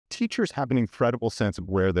teachers have an incredible sense of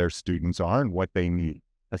where their students are and what they need.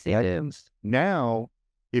 Now,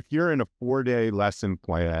 if you're in a 4-day lesson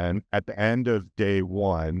plan, at the end of day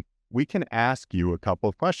 1, we can ask you a couple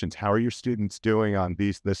of questions. How are your students doing on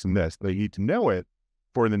these, this, and this? They need to know it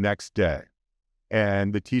for the next day.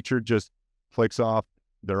 And the teacher just clicks off,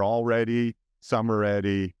 they're all ready, some are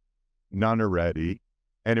ready, none are ready.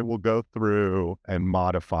 And it will go through and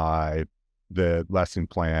modify the lesson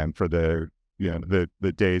plan for the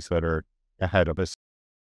days that are ahead of us.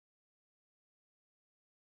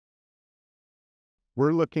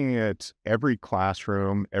 We're looking at every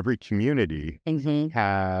classroom, every community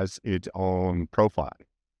has its own profile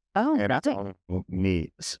and its own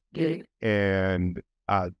needs. And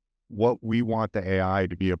what we want the AI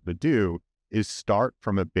to be able to do is start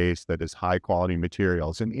from a base that is high quality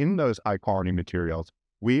materials. And in those high quality materials,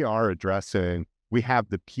 we have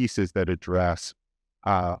the pieces that address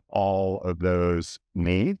all of those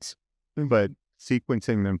needs, but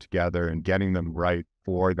sequencing them together and getting them right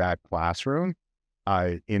for that classroom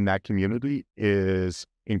in that community is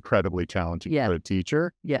incredibly challenging for a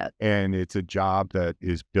teacher. And it's a job that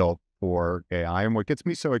is built for AI. And what gets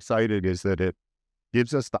me so excited is that it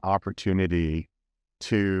gives us the opportunity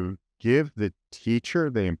to give the teacher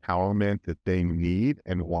the empowerment that they need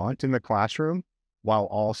and want in the classroom, while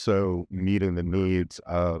also meeting the needs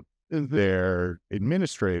of their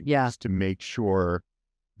administrators to make sure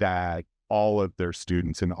that all of their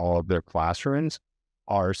students in all of their classrooms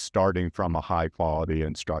are starting from a high quality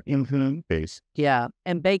instruction base.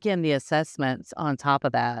 And bake in the assessments on top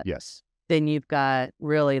of that. Then you've got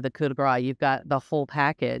really the coup de grace. You've got the whole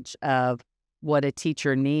package of what a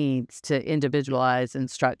teacher needs to individualize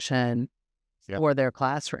instruction for their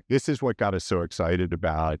classroom. This is what got us so excited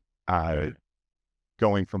about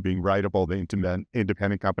going from being Writable, the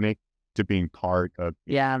independent company, to being part of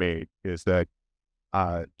EVP, is that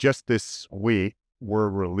just this week, we're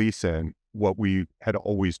releasing what we had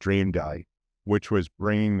always dreamed of, which was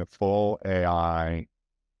bringing the full AI,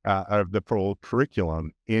 of the full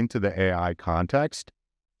curriculum into the AI context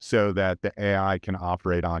so that the AI can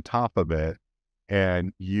operate on top of it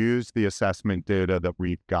and use the assessment data that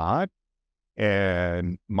we've got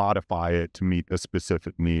and modify it to meet the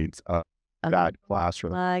specific needs of that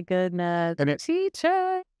classroom. My goodness. And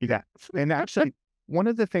teacher. And actually, one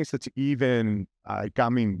of the things that's even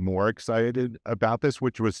got me more excited about this,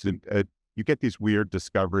 which was you get these weird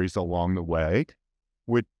discoveries along the way,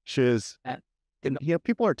 which is,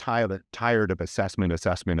 people are tired of assessment.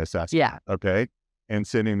 Okay. And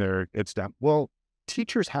sitting there, it's done. Well,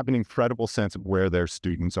 teachers have an incredible sense of where their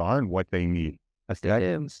students are and what they need.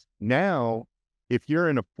 Now, if you're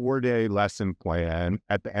in a 4-day lesson plan,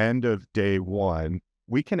 at the end of day 1,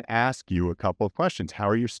 we can ask you a couple of questions. How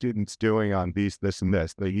are your students doing on these, this, and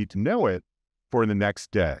this? They need to know it for the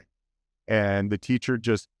next day. And the teacher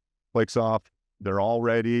just clicks off, they're all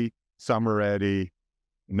ready, some are ready,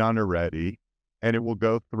 none are ready. And it will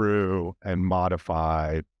go through and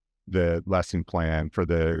modify the lesson plan for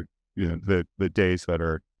the days that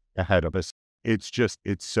are ahead of us. It's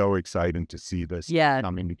so exciting to see this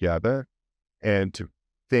coming together and to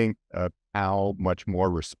think of how much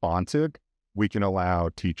more responsive we can allow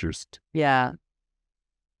teachers to.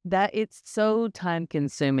 That it's so time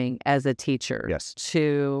consuming as a teacher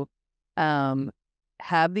to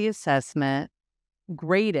have the assessment,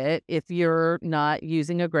 grade it if you're not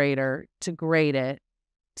using a grader, to grade it,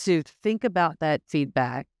 to think about that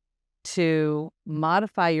feedback, to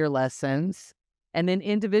modify your lessons, and then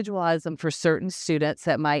individualize them for certain students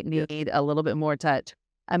that might need a little bit more touch.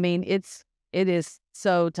 I mean, it is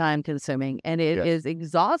so time consuming and it is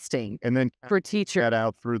exhausting. And then for teachers, that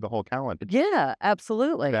out through the whole calendar. Yeah,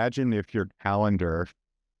 absolutely. Imagine if your calendar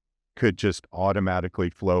could just automatically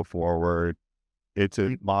flow forward. It's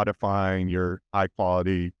modifying your high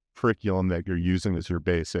quality curriculum that you're using as your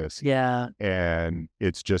basis. And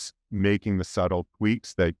it's just making the subtle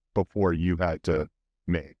tweaks that before you had to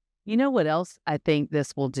make. You know what else I think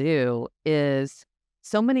this will do is,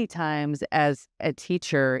 so many times as a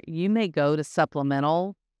teacher, you may go to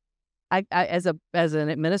supplemental. As an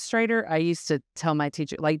administrator, I used to tell my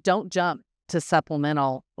teacher, like, don't jump to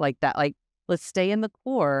supplemental like that. Like, let's stay in the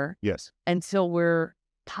core until we're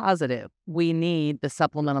positive we need the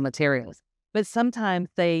supplemental materials. But sometimes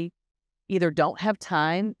they either don't have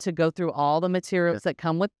time to go through all the materials that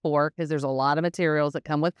come with 4, because there's a lot of materials that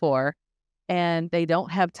come with 4, and they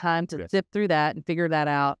don't have time to zip through that and figure that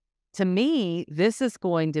out. To me, this is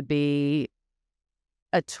going to be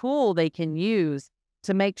a tool they can use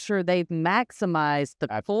to make sure they've maximized the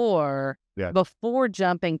core before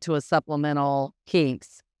jumping to a supplemental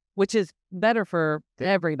piece, which is better for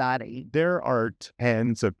everybody. There are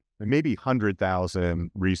tens of maybe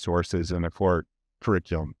 100,000 resources in a core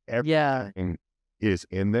curriculum. Everything is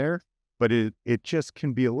in there, but it just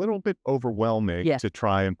can be a little bit overwhelming to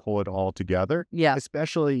try and pull it all together,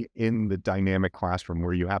 especially in the dynamic classroom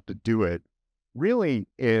where you have to do it really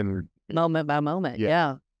in moment by moment.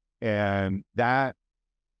 And that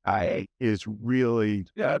is really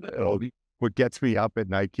what gets me up at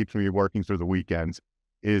night, keeps me working through the weekends,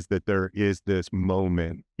 is that there is this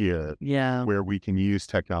moment here where we can use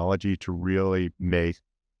technology to really make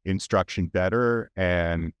instruction better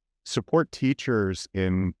and support teachers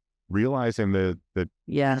in realizing the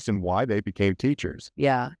reason why they became teachers.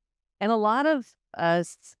 And a lot of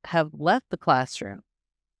us have left the classroom.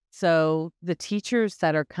 So the teachers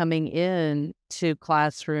that are coming in to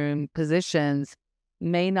classroom positions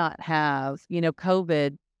may not have,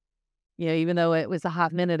 COVID, even though it was a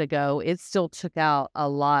hot minute ago, it still took out a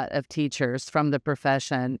lot of teachers from the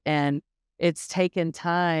profession. And it's taken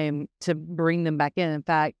time to bring them back in. In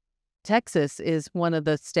fact, Texas is one of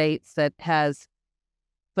the states that has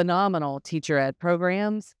phenomenal teacher ed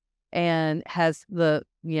programs and has the,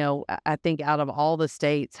 I think out of all the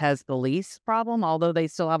states has the least problem, although they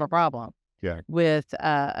still have a problem with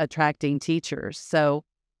attracting teachers. So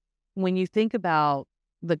when you think about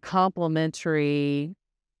the complementary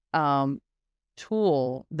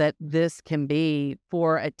tool that this can be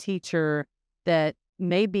for a teacher that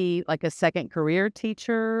may be like a second career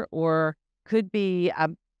teacher or could be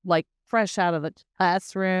like fresh out of the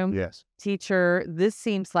classroom teacher, this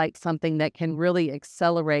seems like something that can really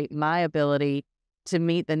accelerate my ability to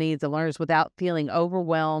meet the needs of learners without feeling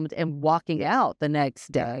overwhelmed and walking out the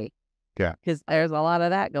next day. Because there's a lot of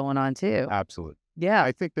that going on too. Absolutely.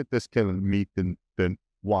 I think that this can meet the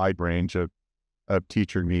wide range of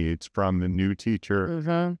teacher needs, from the new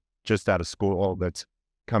teacher just out of school that's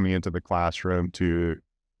coming into the classroom to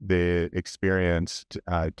the experienced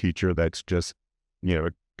teacher that's just,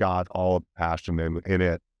 got all of the passion in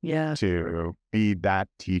it to be that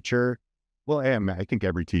teacher. Well, and I think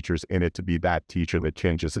every teacher's in it to be that teacher that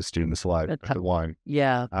changes a student's life. I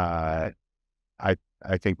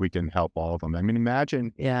think we can help all of them. I mean,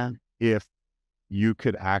 imagine if you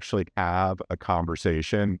could actually have a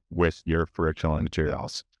conversation with your curriculum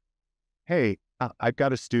materials. Hey, I've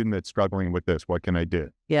got a student that's struggling with this. What can I do?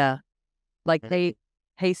 Like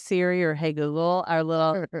hey Siri or hey Google, our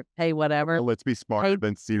little hey whatever. Well, let's be smarter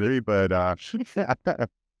than Siri, but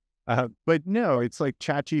no, it's like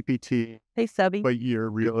ChatGPT. Hey Subby. But you're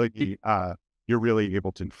really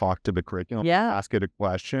able to talk to the curriculum, ask it a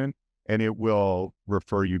question, and it will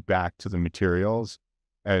refer you back to the materials.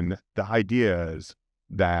 And the idea is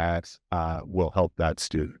that will help that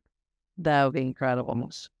student. That would be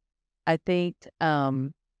incredible. I think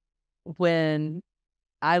when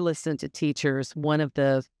I listen to teachers, one of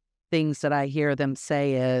the things that I hear them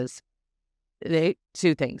say is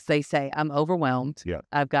two things. They say, I'm overwhelmed.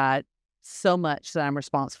 I've got so much that I'm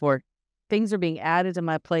responsible for. Things are being added to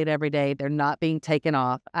my plate every day. They're not being taken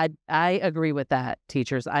off. I agree with that,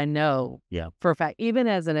 teachers. I know for a fact, even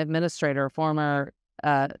as an administrator, former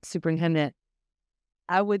superintendent,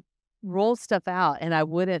 I would roll stuff out and I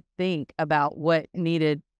wouldn't think about what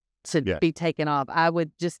needed to be taken off. I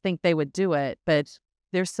would just think they would do it, but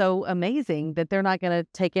they're so amazing that they're not going to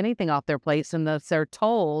take anything off their plates unless they're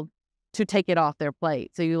told to take it off their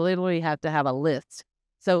plate. So you literally have to have a list.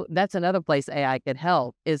 So that's another place AI could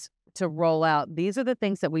help, is to roll out, these are the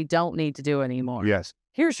things that we don't need to do anymore.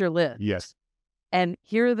 Here's your list. And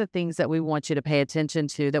here are the things that we want you to pay attention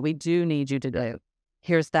to that we do need you to do.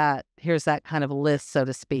 Here's that kind of list, so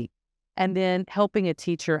to speak. And then helping a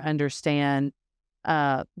teacher understand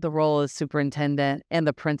the role as superintendent and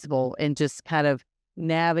the principal, and just kind of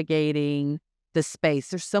navigating the space.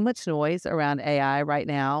 There's so much noise around AI right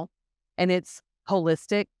now, and it's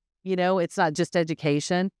holistic. It's not just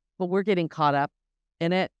education, but we're getting caught up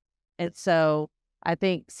in it. And so I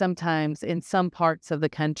think sometimes in some parts of the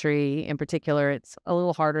country in particular, it's a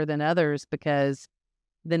little harder than others because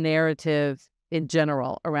the narrative in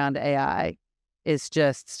general around AI is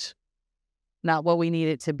just not what we need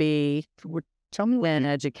it to be. Tell me in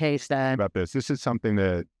education about this. This is something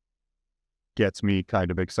that gets me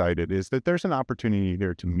kind of excited, is that there's an opportunity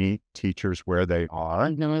here to meet teachers where they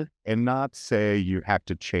are and not say you have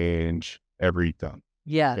to change everything.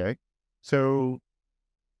 Okay. So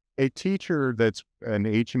a teacher that's an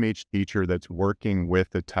HMH teacher that's working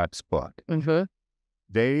with a textbook,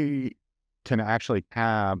 they can actually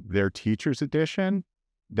have their teacher's edition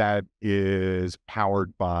that is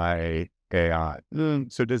powered by AI.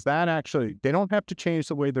 So does that actually, they don't have to change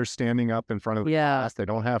the way they're standing up in front of the class. They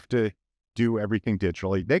don't have to do everything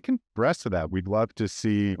digitally. They can progress to that. We'd love to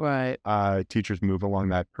see teachers move along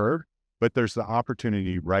that curve, but there's the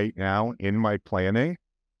opportunity right now in my planning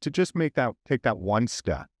to just take that one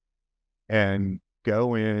step and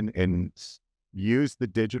go in and use the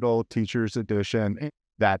digital teachers edition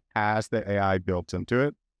that has the AI built into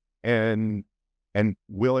it. And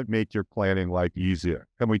will it make your planning life easier?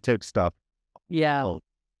 Can we take stuff? Yeah,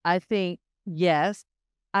 I think, yes.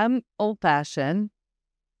 I'm old fashioned.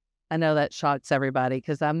 I know that shocks everybody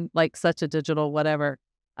because I'm like such a digital whatever.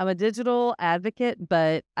 I'm a digital advocate,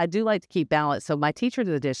 but I do like to keep balance. So my teacher's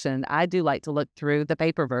edition, I do like to look through the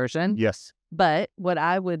paper version. Yes. But what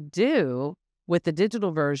I would do with the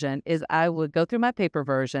digital version is I would go through my paper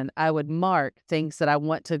version. I would mark things that I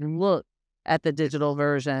want to look at the digital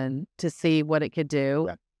version to see what it could do.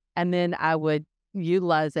 Yeah. And then I would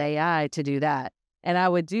utilize AI to do that. And I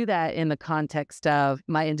would do that in the context of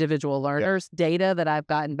my individual learners' data that I've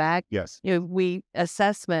gotten back. Yes. You know,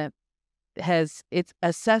 assessment is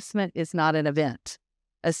not an event.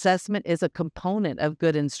 Assessment is a component of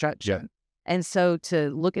good instruction. Yeah. And so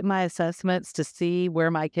to look at my assessments to see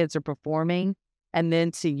where my kids are performing, and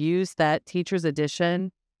then to use that teacher's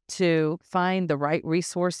edition to find the right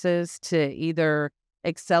resources to either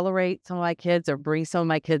accelerate some of my kids or bring some of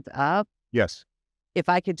my kids up. Yes. If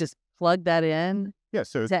I could just plug that in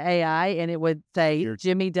to AI and it would say,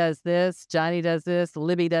 Jimmy does this, Johnny does this,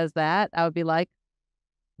 Libby does that, I would be like,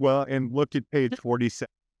 well, and look at page 47.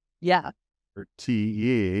 Yeah. For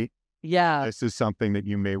TE. Yeah. This is something that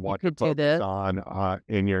you may want to focus on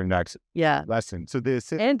in your next lesson. So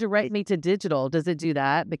and direct me to digital. Does it do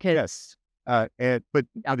that? Because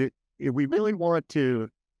we really want to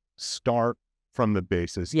start from the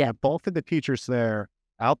basis. Yeah. Both of the teachers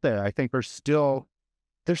out there, I think,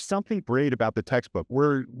 there's something great about the textbook.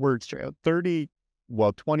 We're 20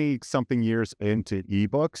 something years into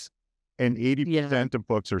ebooks, and 80% of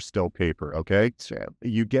books are still paper. Okay. True.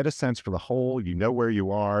 You get a sense for the whole, you know where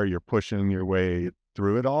you are, you're pushing your way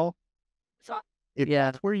through it all. If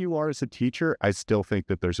that's where you are as a teacher, I still think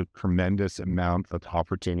that there's a tremendous amount of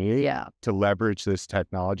opportunity to leverage this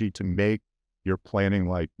technology to make your planning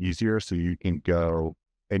life easier so you can go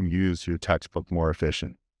and use your textbook more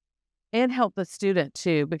efficient. And help the student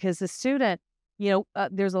too, because the student,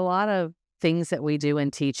 there's a lot of things that we do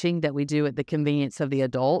in teaching that we do at the convenience of the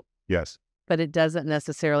adult. Yes. But it doesn't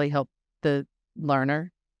necessarily help the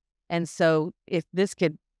learner. And so if this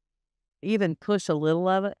could even push a little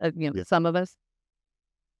of it, some of us,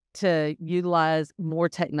 to utilize more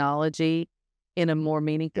technology in a more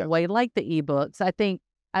meaningful way, like the ebooks, I think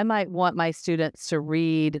I might want my students to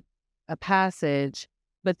read a passage,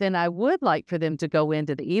 but then I would like for them to go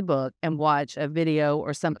into the ebook and watch a video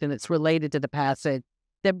or something that's related to the passage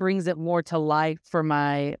that brings it more to life for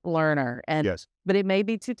my learner. But it may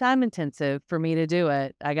be too time intensive for me to do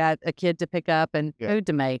it. I got a kid to pick up and food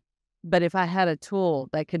to make. But if I had a tool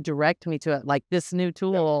that could direct me to it, like this new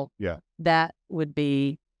tool, that would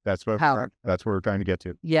be powerful. That's where we're trying to get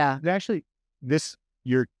to. Yeah. And actually,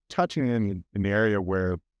 you're touching in an area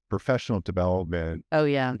where professional development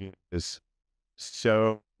is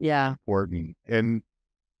so important. And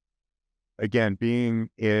again, being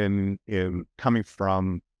coming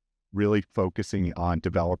from really focusing on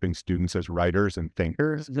developing students as writers and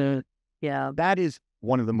thinkers, that is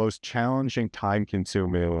one of the most challenging,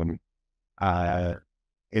 time-consuming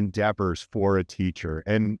endeavors for a teacher.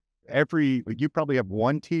 And you probably have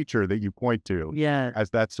one teacher that you point to as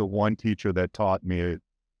that's the one teacher that taught me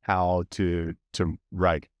how to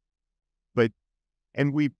write.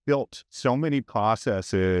 And we built so many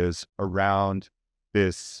processes around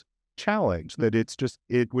this challenge that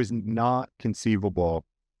it was not conceivable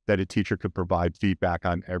that a teacher could provide feedback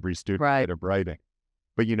on every student bit of writing.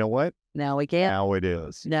 But you know what? Now we can. Now it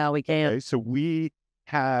is. Now we can. Okay? So we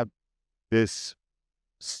have this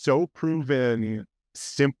so proven,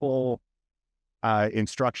 simple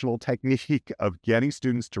instructional technique of getting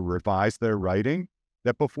students to revise their writing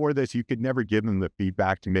that before this, you could never give them the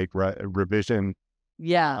feedback to make revision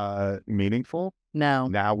meaningful. No.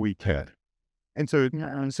 Now we can. And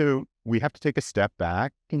so we have to take a step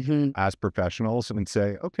back as professionals and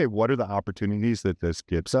say, okay, what are the opportunities that this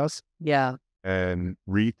gives us? Yeah. And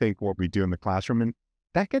rethink what we do in the classroom. And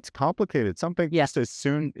that gets complicated. Something just as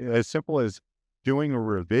simple as doing a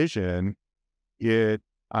revision, it's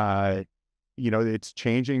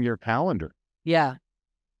changing your calendar. Yeah.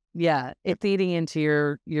 Yeah. It's eating into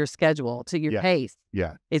your schedule, to your pace.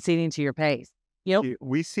 Yeah. It's eating to your pace.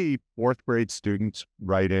 We see fourth grade students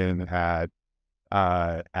write in at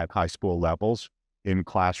high school levels in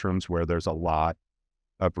classrooms where there's a lot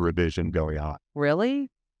of revision going on. Really?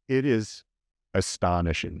 It is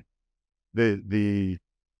astonishing. the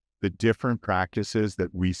different practices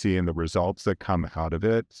that we see and the results that come out of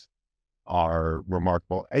it are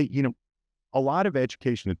remarkable. A lot of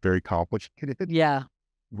education is very complicated. Yeah.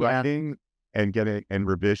 Writing and getting and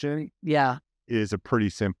revision is a pretty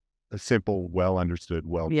simple, well understood,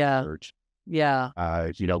 well researched.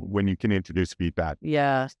 When you can introduce feedback.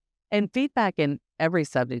 Yeah. And feedback in every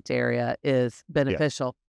subject area is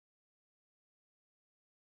beneficial.